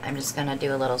wreck it. I'm just going to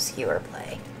do a little skewer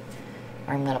play.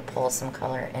 Or I'm going to pull some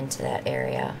color into that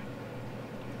area.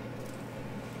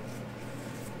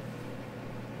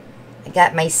 I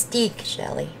got my steak,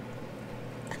 Shelly.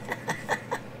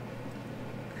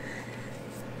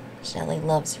 Shelly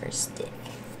loves her stick.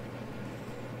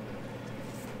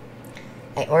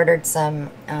 I ordered some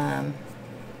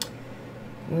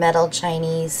metal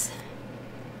Chinese,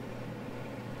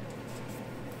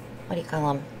 what do you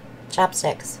call them?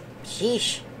 Chopsticks.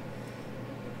 Sheesh.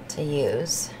 To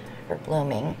use for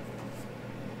blooming.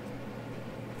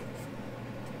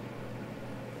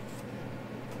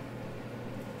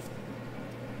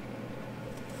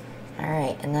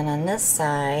 Alright, and then on this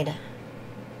side,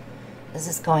 this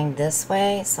is going this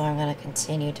way, so I'm going to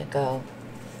continue to go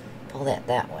pull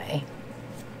that way.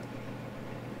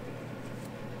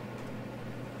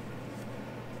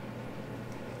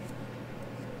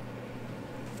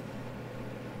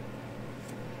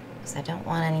 Because I don't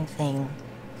want anything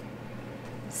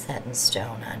set in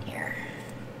stone on here.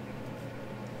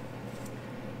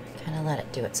 Kind of let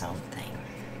it do its own thing.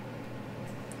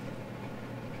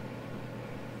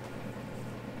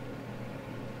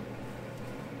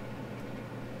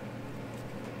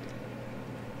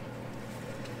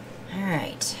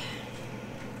 Alright,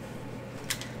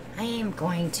 I am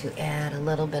going to add a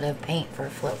little bit of paint for a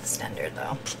flow extender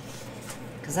though,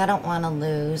 because I don't want to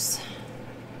lose,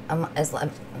 well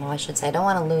I should say I don't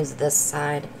want to lose this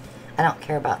side. I don't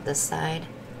care about this side.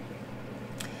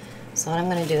 So what I'm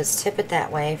going to do is tip it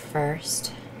that way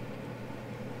first.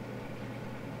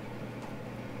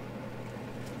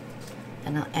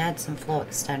 And I'll add some flow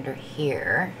extender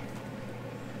here.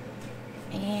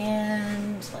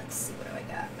 And let's see, what do I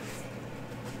got?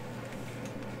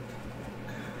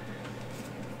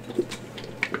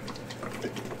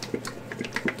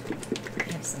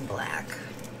 I have some black.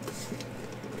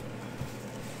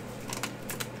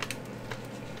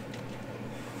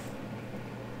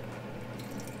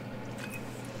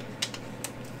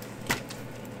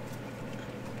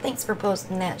 Thanks for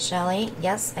posting that, Shelly.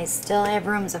 Yes, I still have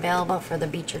rooms available for the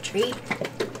beach retreat.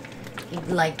 If you'd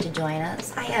like to join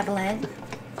us. Hi, Evelyn.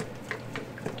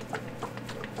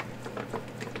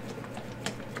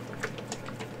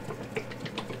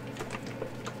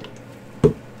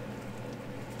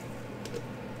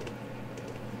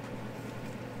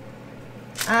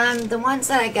 The ones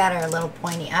that I got are a little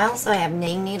pointy. I also have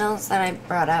knitting needles that I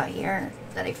brought out here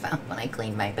that I found when I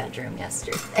cleaned my bedroom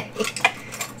yesterday.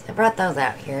 So I brought those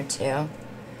out here too.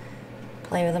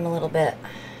 Play with them a little bit.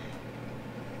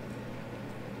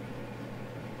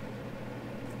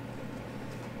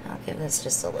 I'll give this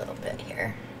just a little bit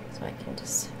here so I can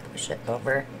just push it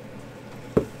over.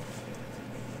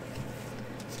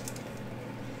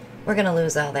 We're going to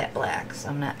lose all that black, so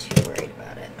I'm not too worried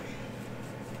about it.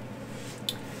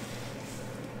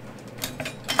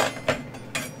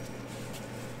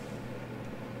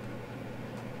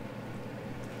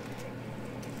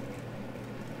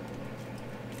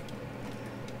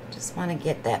 Just want to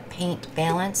get that paint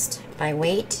balanced by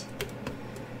weight,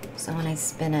 so when I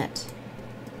spin it,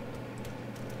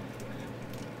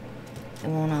 it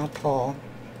won't all pull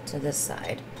to this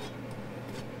side.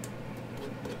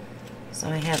 So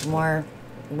I have more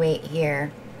weight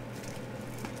here.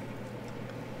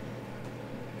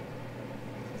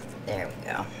 There we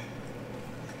go.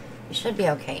 We should be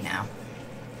okay now.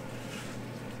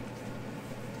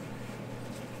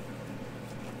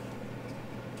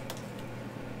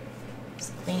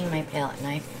 Just cleaning my palette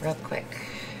knife real quick.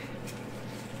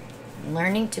 I'm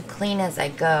learning to clean as I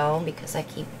go because I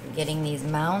keep getting these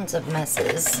mounds of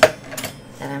messes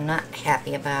that I'm not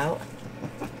happy about.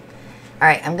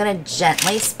 Alright, I'm going to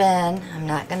gently spin. I'm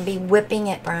not going to be whipping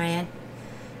it, Brian,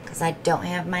 because I don't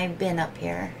have my bin up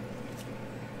here.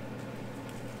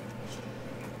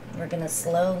 We're going to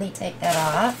slowly take that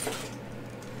off.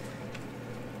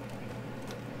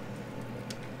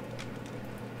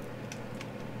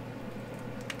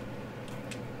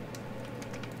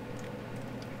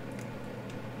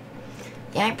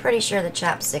 Yeah, I'm pretty sure the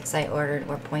chopsticks I ordered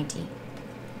were pointy.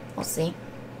 We'll see.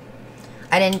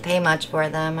 I didn't pay much for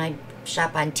them. I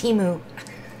shop on Temu.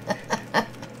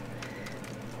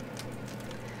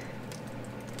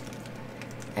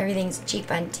 Everything's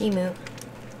cheap on Temu.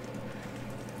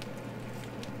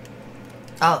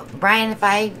 Oh, Brian, if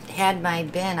I had my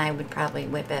bin, I would probably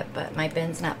whip it, but my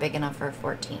bin's not big enough for a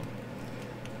 14.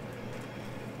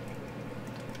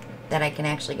 That I can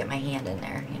actually get my hand in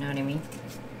there, you know what I mean?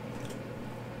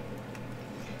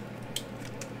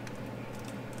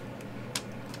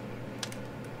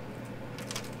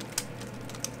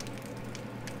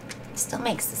 Still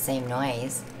makes the same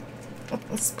noise.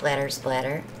 Splatter,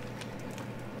 splatter.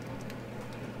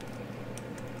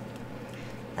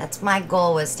 That's my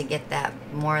goal, was to get that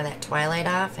more of that twilight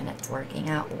off, and it's working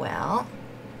out well.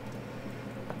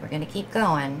 But we're gonna keep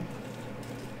going.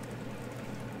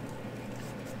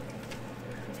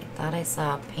 I thought I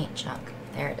saw a paint chunk.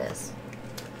 There it is.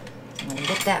 I'm gonna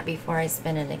get that before I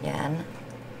spin it again.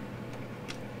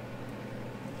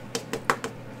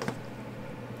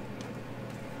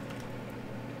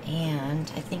 And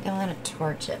I think I'm going to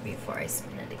torch it before I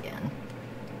spin it again.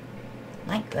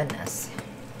 My goodness.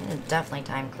 It is definitely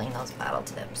time to clean those bottle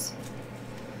tips.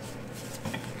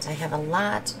 So I have a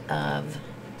lot of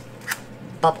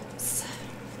bubbles.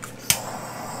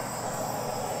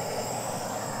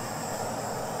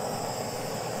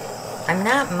 I'm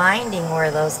not minding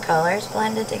where those colors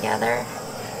blended together.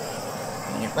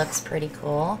 I think it looks pretty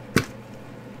cool.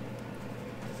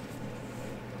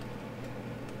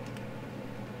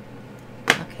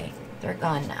 Okay, they're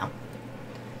gone now.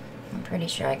 I'm pretty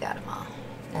sure I got them all.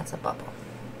 That's a bubble.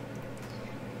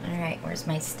 Alright, where's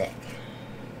my stick?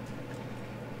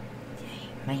 Okay,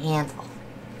 my handle.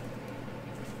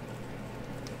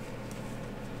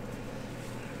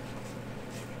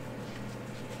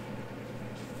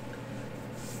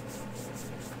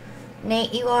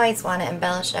 Nate, you always want to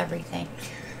embellish everything.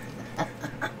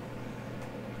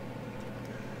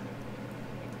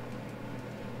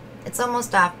 It's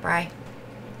almost off, Bri.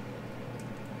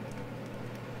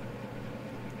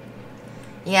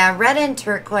 Yeah, red and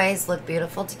turquoise look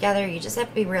beautiful together. You just have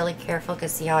to be really careful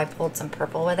because see how I pulled some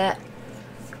purple with it?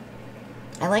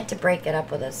 I like to break it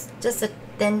up with just a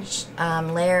thin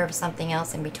layer of something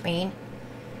else in between.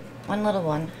 One little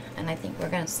one, and I think we're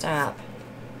going to stop.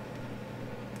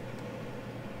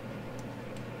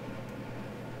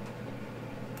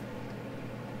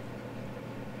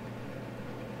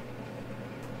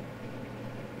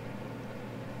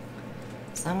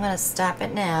 So I'm going to stop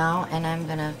it now, and I'm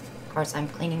going to, of course, I'm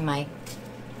cleaning my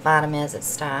bottom as it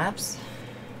stops.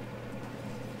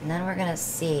 And then we're going to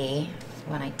see,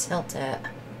 when I tilt it,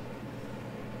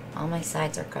 all my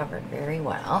sides are covered very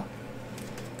well.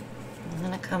 I'm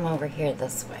going to come over here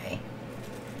this way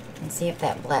and see if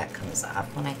that black comes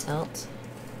off when I tilt.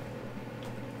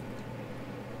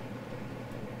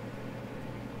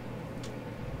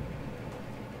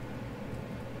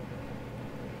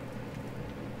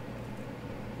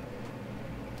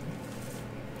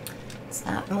 It's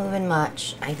not moving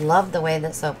much. I love the way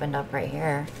this opened up right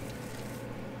here.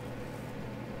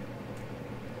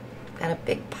 Got a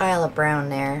big pile of brown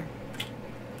there.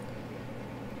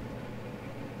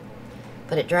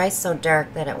 But it dries so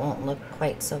dark that it won't look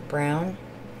quite so brown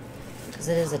because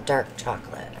it is a dark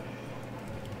chocolate.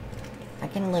 I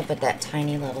can live with that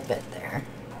tiny little bit there.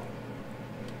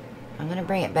 I'm going to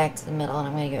bring it back to the middle and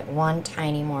I'm going to give it one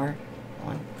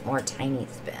more tiny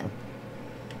spin.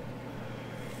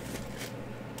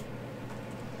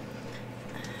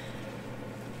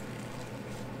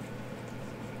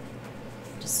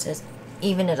 Just to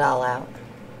even it all out.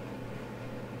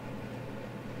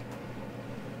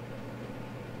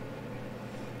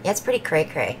 Yeah, it's pretty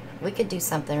cray-cray. We could do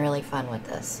something really fun with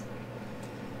this.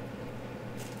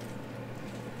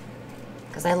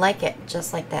 Because I like it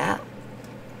just like that.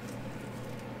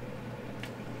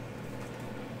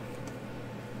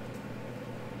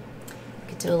 We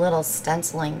could do a little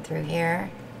stenciling through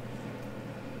here.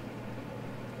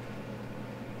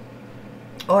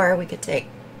 Or we could take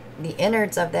the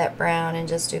innards of that brown and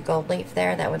just do gold leaf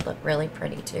there. That would look really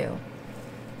pretty too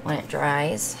when it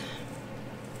dries.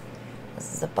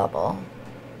 This is a bubble.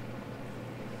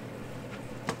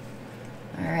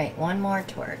 Alright, one more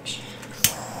torch.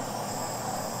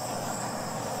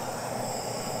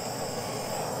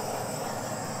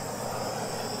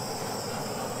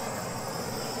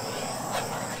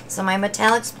 So my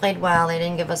metallics played well. They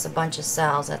didn't give us a bunch of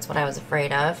cells. That's what I was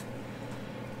afraid of.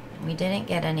 We didn't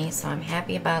get any, so I'm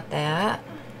happy about that.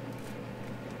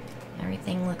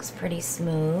 Everything looks pretty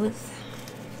smooth.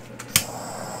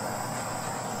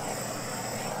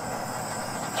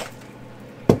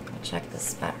 Check this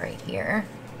spot right here.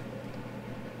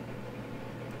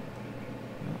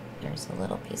 Oh, there's a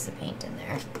little piece of paint in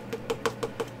there.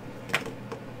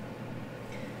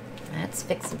 That's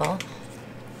fixable.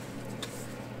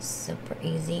 Super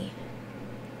easy.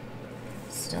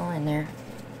 Still in there.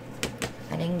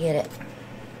 I didn't get it.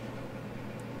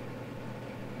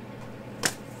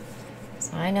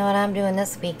 So I know what I'm doing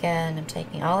this weekend. I'm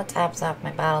taking all the tops off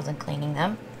my bottles and cleaning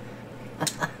them. That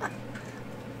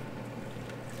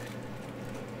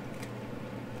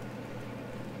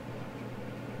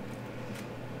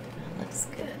looks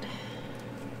good.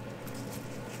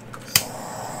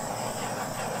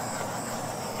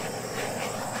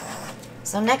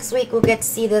 So next week we'll get to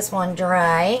see this one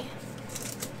dry.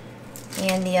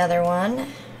 And the other one.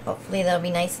 Hopefully that'll be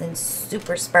nice and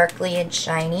super sparkly and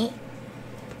shiny.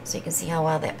 So you can see how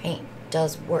well that paint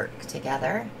does work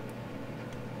together.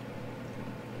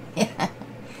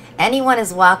 Anyone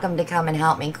is welcome to come and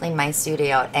help me clean my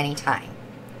studio at any time.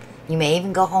 You may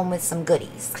even go home with some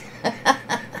goodies.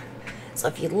 So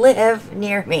if you live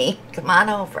near me, come on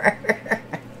over.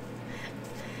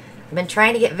 I've been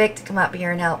trying to get Vic to come up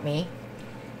here and help me.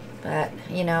 But,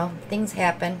 you know, things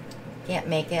happen. Can't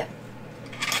make it.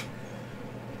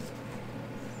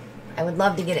 I would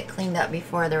love to get it cleaned up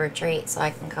before the retreat so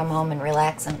I can come home and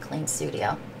relax in a clean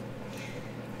studio.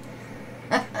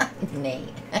 Nate.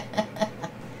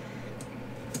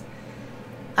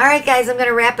 Alright guys, I'm going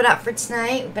to wrap it up for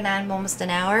tonight. We've been on almost an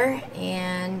hour,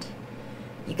 and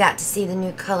you got to see the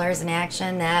new colors in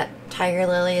action. That Tiger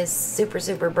Lily is super,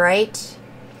 super bright.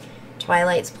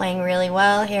 Twilight's playing really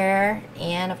well here.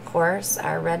 And of course,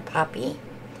 our red poppy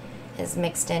is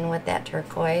mixed in with that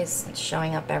turquoise. It's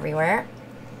showing up everywhere.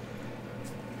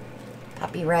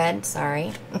 Poppy red,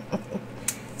 sorry.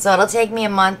 So it'll take me a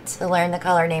month to learn the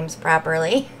color names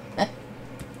properly.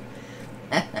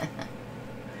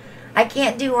 I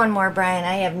can't do one more, Brian.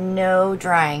 I have no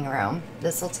drying room.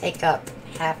 This will take up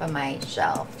half of my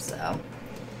shelf, so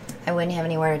I wouldn't have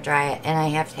anywhere to dry it, and I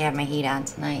have to have my heat on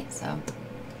tonight, so.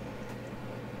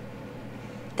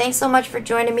 Thanks so much for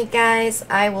joining me, guys.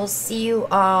 I will see you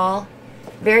all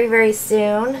very, very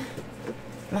soon.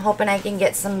 I'm hoping I can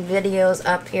get some videos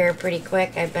up here pretty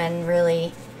quick. I've been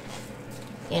really,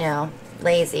 you know,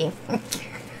 lazy.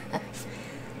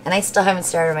 And I still haven't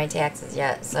started my taxes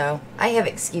yet, so I have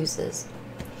excuses.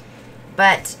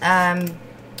 But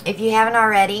if you haven't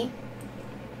already,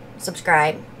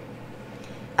 subscribe.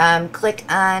 Click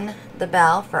on the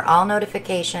bell for all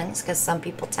notifications, because some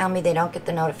people tell me they don't get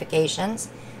the notifications.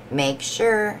 Make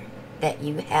sure that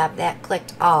you have that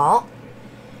clicked all.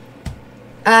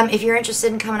 If you're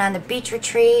interested in coming on the beach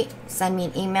retreat, send me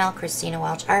an email,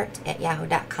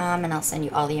 ChristinaWelchArt@yahoo.com, and I'll send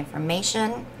you all the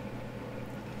information.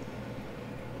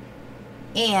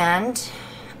 And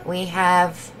we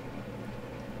have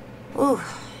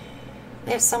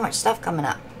so much stuff coming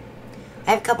up.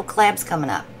 I have a couple collabs coming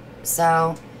up,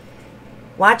 so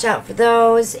watch out for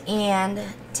those, and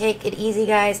take it easy,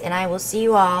 guys, and I will see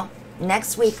you all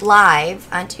next week live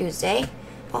on Tuesday.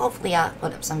 But hopefully I'll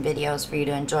put up some videos for you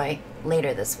to enjoy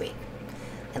later this week.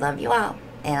 I love you all,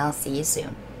 and I'll see you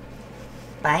soon.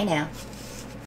 Bye now.